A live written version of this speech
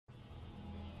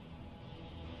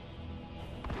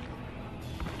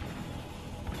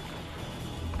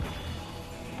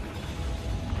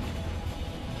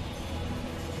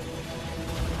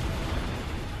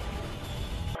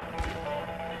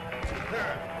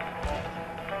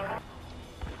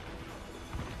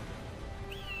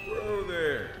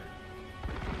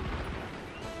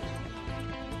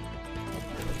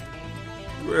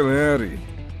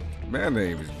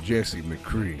name is Jesse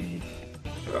Mccree,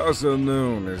 also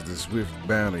known as the Swift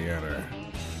Bounty Hunter.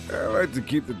 I like to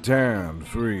keep the town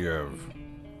free of,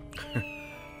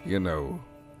 you know,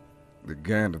 the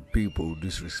kind of people who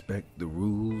disrespect the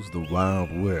rules of the Wild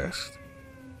West.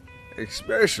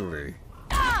 Especially,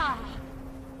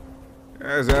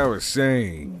 as I was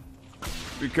saying,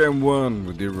 become one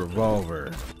with your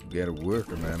revolver. You gotta work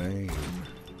on that aim.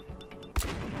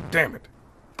 Damn it.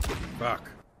 Fuck.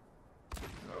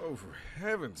 Oh, for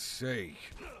heaven's sake.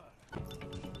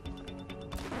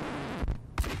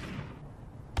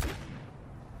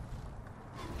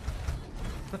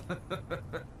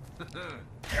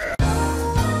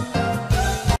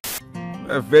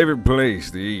 My favorite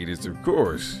place to eat is, of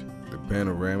course, the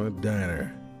Panorama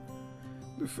Diner.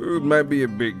 The food might be a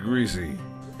bit greasy,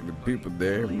 and the people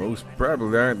there most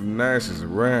probably aren't the nicest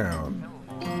around.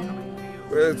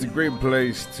 But it's a great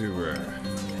place to,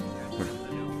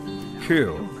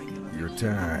 kill your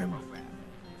time.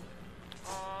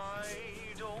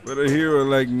 But a hero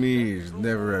like me is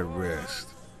never at rest.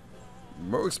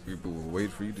 Most people will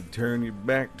wait for you to turn your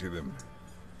back to them,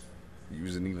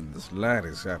 using even the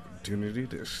slightest opportunity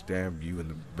to stab you in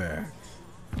the back.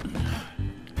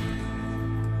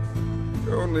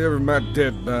 Only ever my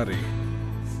dead body.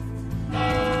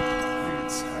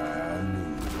 It's high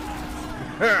noon.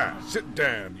 Ha! Sit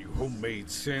down, you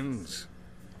homemade sins.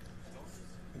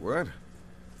 What?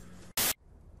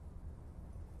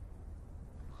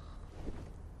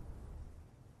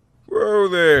 Whoa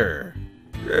there!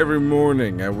 Every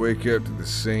morning I wake up to the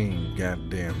same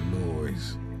goddamn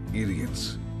noise.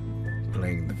 Idiots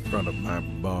playing in the front of my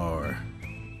bar.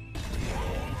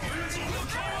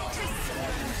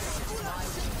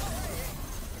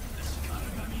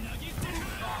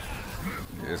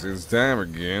 Guess it's time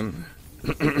again.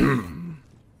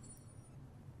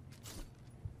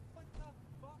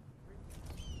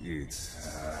 It's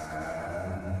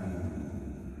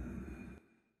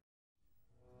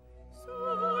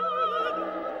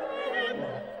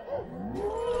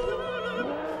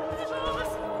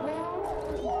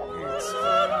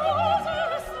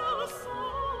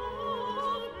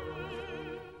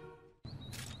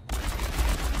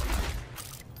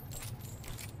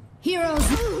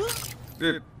Heroes.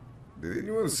 Did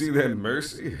anyone see that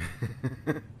Mercy?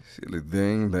 Silly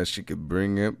thing that she could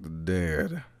bring up the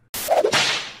dead.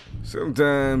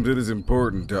 Sometimes it is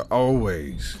important to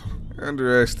always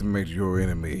underestimate your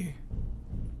enemy.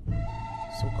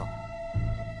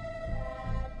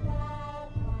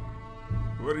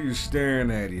 What are you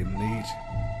staring at, you neat?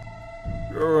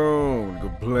 Go on, go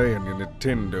play on your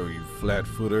Nintendo, you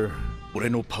flat-footer. 俺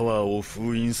のパワーを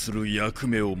封印する役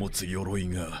目を持つ鎧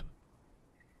が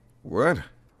What?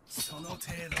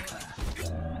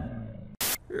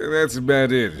 Yeah, that's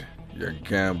about it, young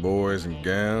cowboys and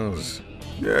gals.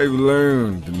 I've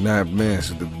learned to not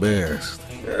mess with the best.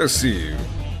 I'll see you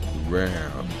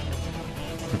around.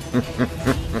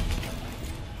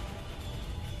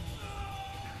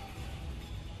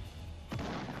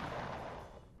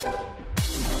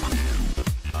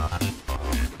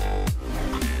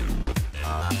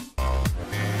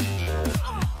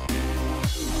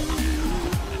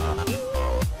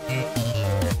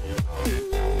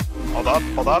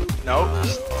 Hold up, no,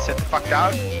 just sit the fuck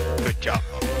down. Good job.